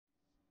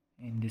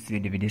In this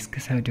video, we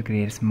discuss how to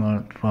create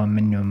small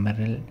Roman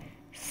numeral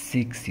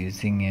 6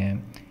 using a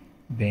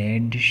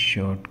Word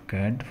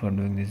shortcut. For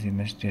doing this, you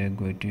must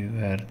go to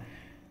your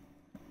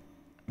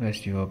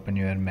first you open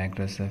your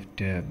Microsoft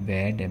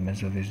Word,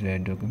 MS Office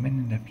Word document,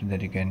 and after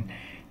that you can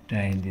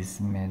try this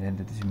method.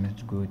 That is, you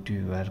must go to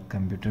your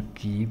computer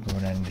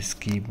keyboard, and this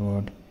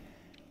keyboard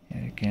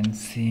here you can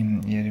see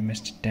here you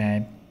must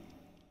type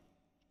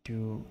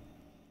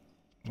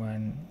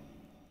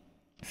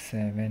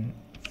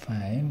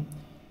 2175.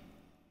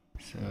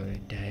 So we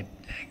type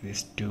like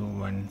this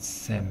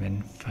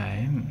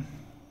 2175.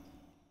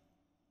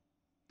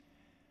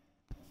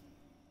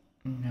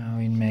 Now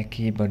in my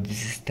keyboard,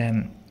 this is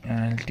the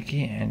Alt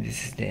key and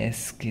this is the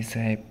S key. So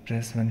I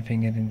press one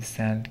finger in this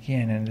Alt key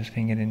and another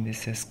finger in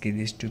this S key.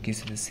 These two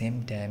keys at the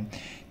same time.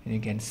 And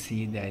you can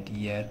see that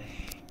here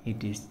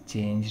it is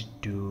changed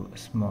to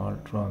small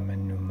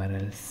Roman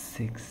numeral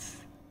 6.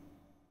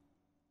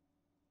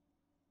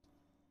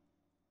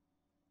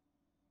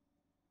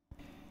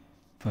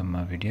 For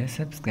more videos,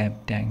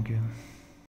 subscribe. Thank you.